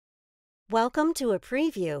Welcome to a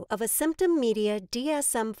preview of a Symptom Media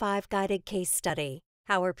DSM-5 guided case study.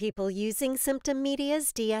 How are people using Symptom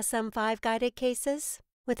Media's DSM-5 guided cases?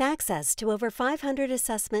 With access to over 500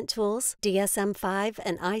 assessment tools, DSM-5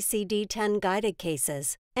 and ICD-10 guided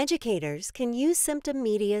cases, educators can use Symptom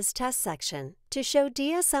Media's test section to show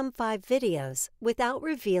DSM-5 videos without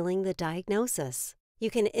revealing the diagnosis. You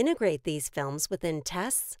can integrate these films within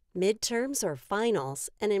tests, midterms, or finals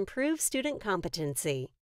and improve student competency.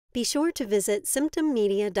 Be sure to visit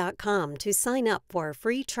symptommedia.com to sign up for a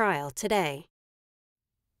free trial today.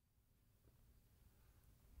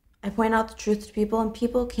 I point out the truth to people, and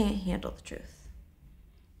people can't handle the truth.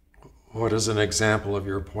 What is an example of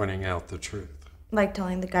your pointing out the truth? Like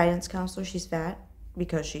telling the guidance counselor she's fat,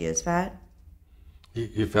 because she is fat.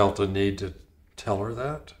 You felt a need to tell her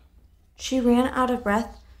that? She ran out of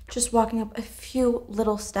breath just walking up a few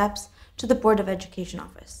little steps to the Board of Education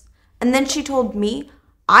office. And then she told me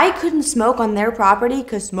I couldn't smoke on their property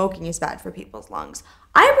because smoking is bad for people's lungs.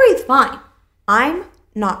 I breathe fine. I'm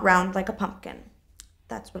not round like a pumpkin.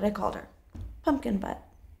 That's what I called her. Pumpkin butt.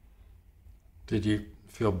 Did you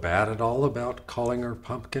feel bad at all about calling her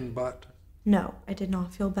pumpkin butt? No, I did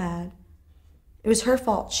not feel bad. It was her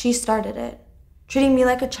fault. She started it. Treating me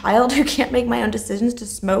like a child who can't make my own decisions to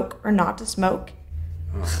smoke or not to smoke.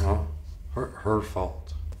 Her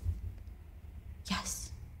fault. Yes.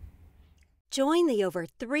 Join the over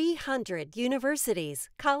 300 universities,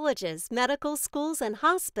 colleges, medical schools, and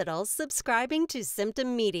hospitals subscribing to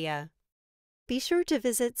Symptom Media. Be sure to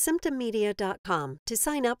visit symptommedia.com to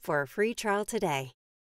sign up for a free trial today.